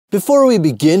Before we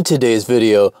begin today's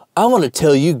video, I want to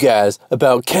tell you guys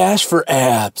about Cash for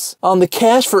Apps. On the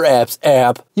Cash for Apps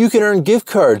app, you can earn gift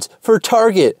cards for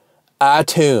Target,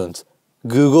 iTunes,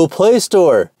 Google Play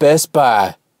Store, Best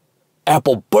Buy,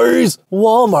 Applebee's,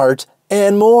 Walmart,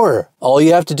 and more. All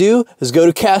you have to do is go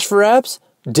to Cash for Apps,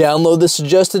 download the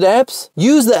suggested apps,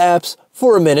 use the apps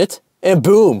for a minute, and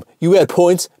boom, you add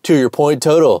points to your point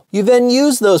total. You then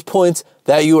use those points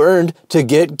that you earned to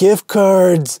get gift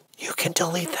cards. You can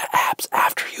delete the apps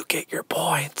after you get your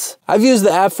points. I've used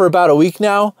the app for about a week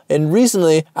now, and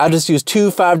recently I just used 2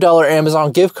 $5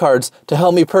 Amazon gift cards to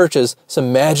help me purchase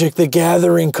some Magic the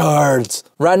Gathering cards.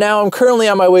 Right now I'm currently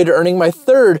on my way to earning my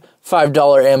third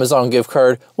 $5 Amazon gift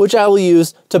card, which I will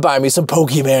use to buy me some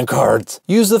Pokemon cards.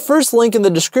 Use the first link in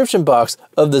the description box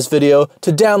of this video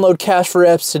to download Cash for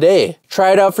Apps today.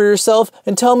 Try it out for yourself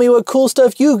and tell me what cool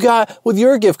stuff you got with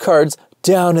your gift cards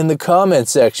down in the comment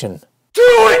section. Do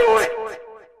it!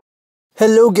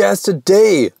 Hello guys,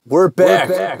 today we're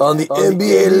back on the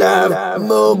NBA Live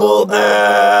mobile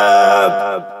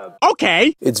app.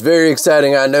 Okay. It's very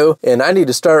exciting, I know, and I need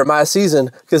to start my season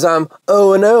because I'm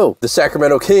 0-0. The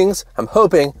Sacramento Kings, I'm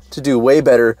hoping to do way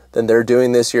better than they're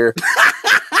doing this year.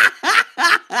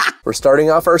 We're starting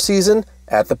off our season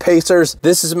at the Pacers.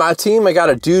 This is my team. I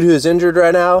got a dude who's injured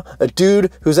right now, a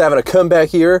dude who's having a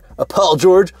comeback year, a Paul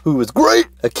George who was great,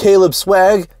 a Caleb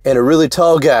Swag, and a really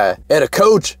tall guy, and a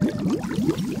coach.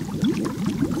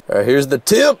 All right, here's the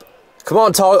tip. Come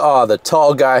on, tall. Oh, the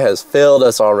tall guy has failed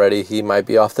us already. He might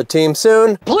be off the team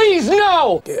soon. Please,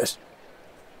 no! Yes.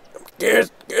 Yes,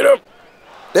 get up.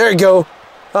 There you go.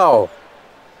 Oh.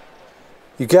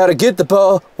 You gotta get the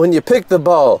ball when you pick the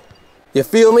ball. You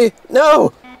feel me?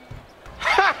 No!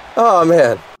 Oh,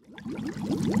 man.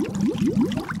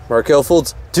 Markelle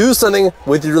Fultz, do something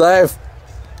with your life.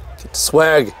 Get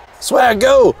Swag. Swag,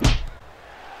 go!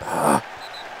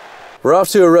 We're off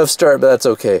to a rough start, but that's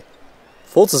okay.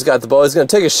 Fultz has got the ball. He's going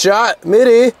to take a shot.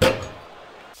 Midi.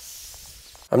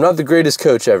 I'm not the greatest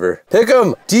coach ever. Pick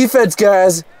him. Defense,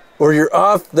 guys, or you're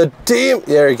off the team.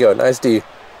 There you go. Nice D.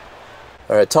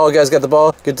 All right, tall guy's got the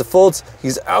ball. Get to Fultz.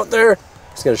 He's out there.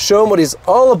 He's going to show him what he's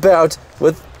all about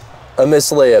with a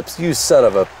missed layups. You son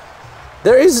of a...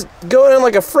 There he's going in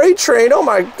like a freight train. Oh,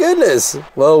 my goodness.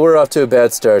 Well, we're off to a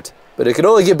bad start, but it could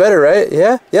only get better, right?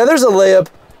 Yeah? Yeah, there's a layup.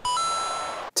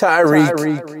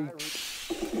 Tyreek.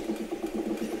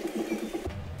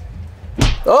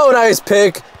 Oh, nice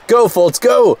pick. Go, Fultz,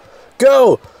 go.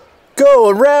 Go. Go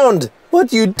around.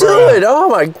 What you doing? Oh,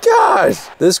 my gosh.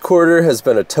 This quarter has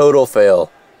been a total fail,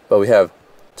 but we have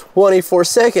 24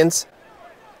 seconds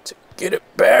to get it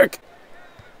back.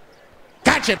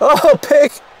 Gotcha. Oh,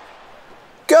 pick.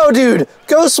 Go, dude.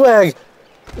 Go, Swag.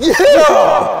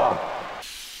 Yeah.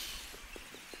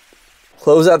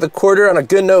 Close out the quarter on a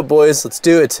good note, boys. Let's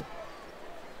do it.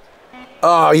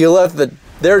 Oh, you left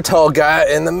their tall guy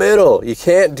in the middle. You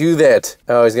can't do that.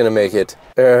 Oh, he's going to make it.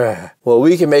 Well,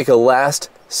 we can make a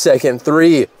last-second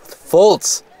three with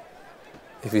Fultz.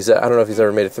 I don't know if he's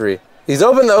ever made a three. He's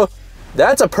open, though.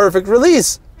 That's a perfect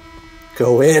release.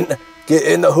 Go in. Get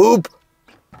in the hoop.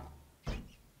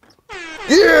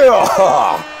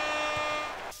 Yeah!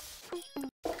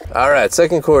 All right,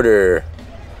 second quarter.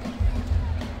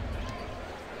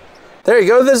 There you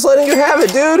go. They're just letting you have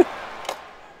it, dude.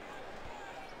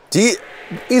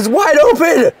 He's wide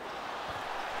open.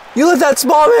 You let that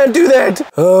small man do that.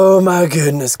 Oh, my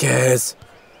goodness, guys.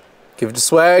 Give it to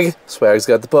Swag. Swag's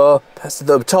got the ball. Pass to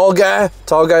the tall guy.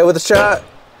 Tall guy with a shot.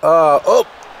 Oh,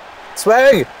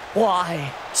 Swag.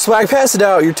 Why? Swag, pass it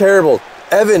out. You're terrible.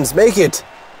 Evans, make it.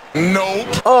 No.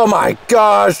 Oh, my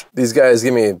gosh. These guys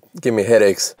give me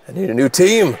headaches. I need a new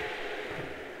team.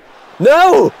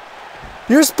 No.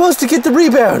 You're supposed to get the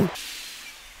rebound.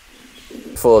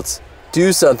 Fultz,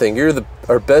 do something. You're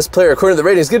our best player according to the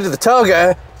ratings. Get it to the tall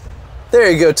guy.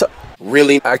 There you go.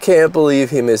 Really? I can't believe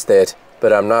he missed that,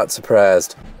 but I'm not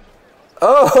surprised.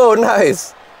 Oh,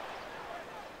 nice.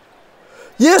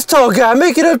 Yes, tall guy,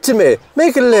 make it up to me.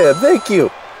 Make it live. Thank you.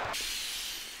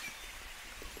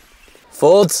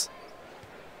 Fultz.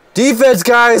 Defense,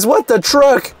 guys. What the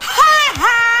truck?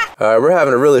 All right, we're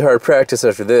having a really hard practice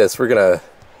after this.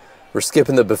 We're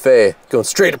skipping the buffet, going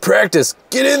straight to practice.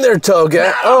 Get in there, tall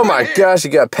guy. Oh my gosh,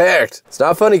 you got packed. It's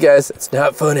not funny, guys. It's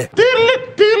not funny.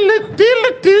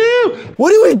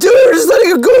 What are we doing? We're just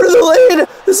letting him go to the lane.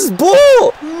 This is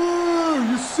bull.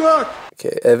 You suck.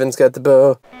 Okay, Evans got the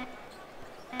ball.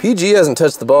 PG hasn't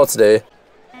touched the ball today.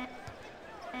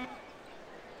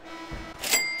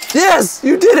 Yes,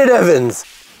 you did it, Evans.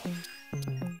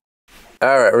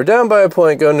 All right, we're down by a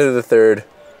point going into the third.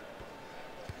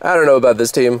 I don't know about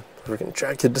this team. We're going to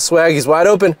try to get the Swag. He's wide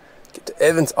open. Get to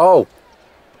Evans. Oh.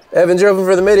 Evans, you're open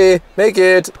for the midi. Make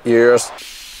it. Yes.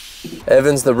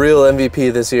 Evans, the real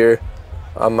MVP this year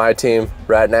on my team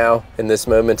right now in this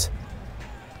moment.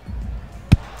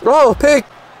 Oh, pick.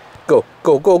 Go,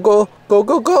 go, go, go, go,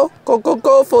 go, go, go, go,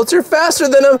 go. Fultz, you're faster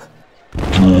than him.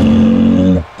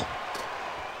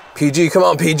 PG, come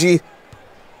on, PG.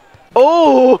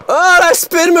 Oh, that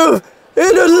spin move.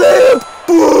 Into layup.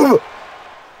 Boom.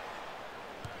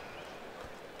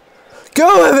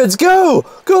 Go, Evans, go.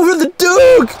 Go for the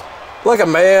dunk. Like a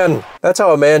man. That's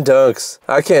how a man dunks.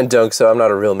 I can't dunk, so I'm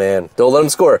not a real man. Don't let him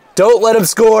score. Don't let him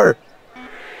score.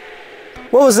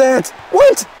 What was that?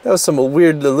 What? That was some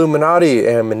weird Illuminati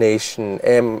emanation.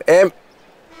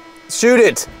 Shoot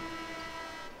it.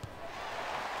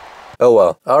 Oh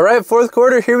well. All right, fourth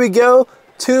quarter, here we go.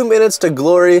 2 minutes to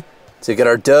glory to get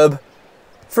our dub.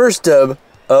 First dub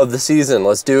of the season.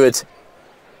 Let's do it.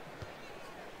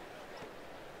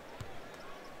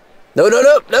 No, no,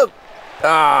 no, no.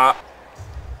 Ah.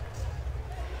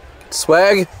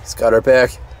 Swag, he's got our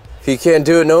back. If he can't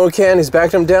do it, no one can. He's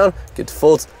backing him down. Get to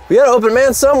Fultz. We got an open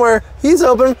man somewhere. He's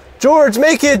open. George,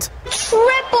 make it.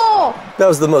 Triple. That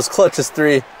was the most clutchest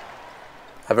three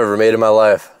I've ever made in my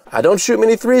life. I don't shoot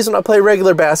many threes when I play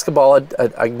regular basketball.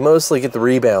 I mostly get the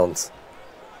rebounds.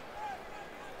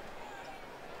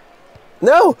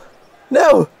 No,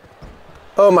 no.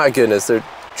 Oh my goodness, they're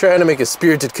trying to make a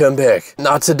spirited comeback.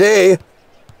 Not today.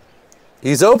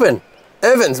 He's open.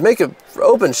 Evans, make an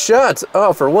open shot.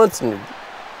 Oh, for once. 3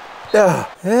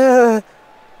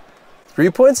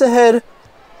 points ahead.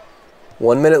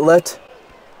 1 minute left.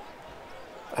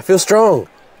 I feel strong.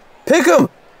 Pick him.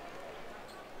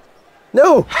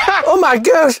 No. Oh my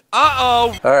gosh.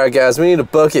 Uh-oh. All right, guys, we need a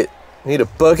bucket. We need a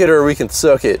bucket or we can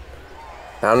suck it.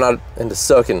 I'm not into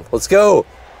sucking. Let's go.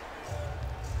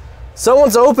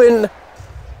 Someone's open.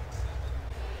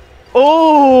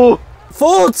 Oh,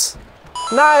 Fultz.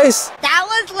 Nice. That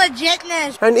was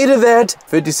legitness. I needed that.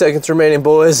 50 seconds remaining,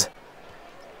 boys.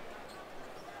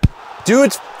 Do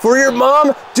it for your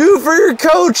mom. Do it for your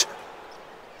coach.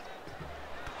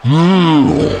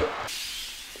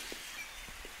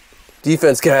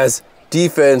 Defense, guys.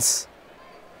 Defense.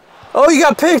 Oh, you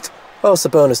got picked. Oh,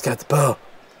 Sabonis got the ball.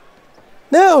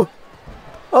 No.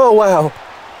 Oh, wow.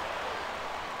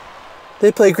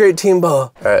 They play great team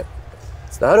ball. All right.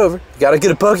 It's not over. You got to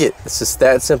get a bucket. It's just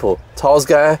that simple. Tallest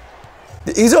guy.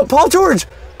 He's up. Paul George.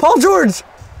 Paul George.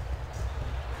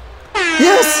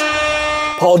 Yes.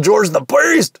 Paul George the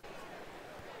beast.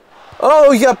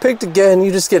 Oh, you got picked again.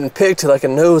 You're just getting picked like a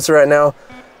nose right now.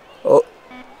 Oh,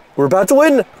 we're about to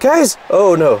win, guys.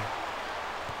 Oh, no.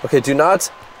 Okay, do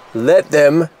not let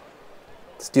them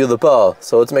steal the ball.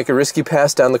 So let's make a risky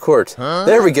pass down the court.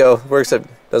 There we go. Works.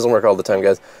 Doesn't work all the time,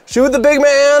 guys. Shoot the big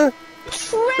man.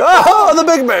 Oh, the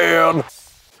big man.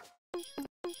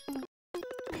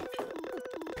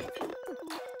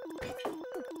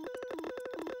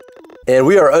 And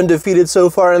we are undefeated so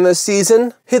far in this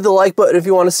season. Hit the like button if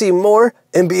you want to see more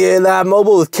NBA Live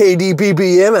Mobile with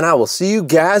KDBBM, and I will see you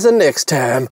guys next time.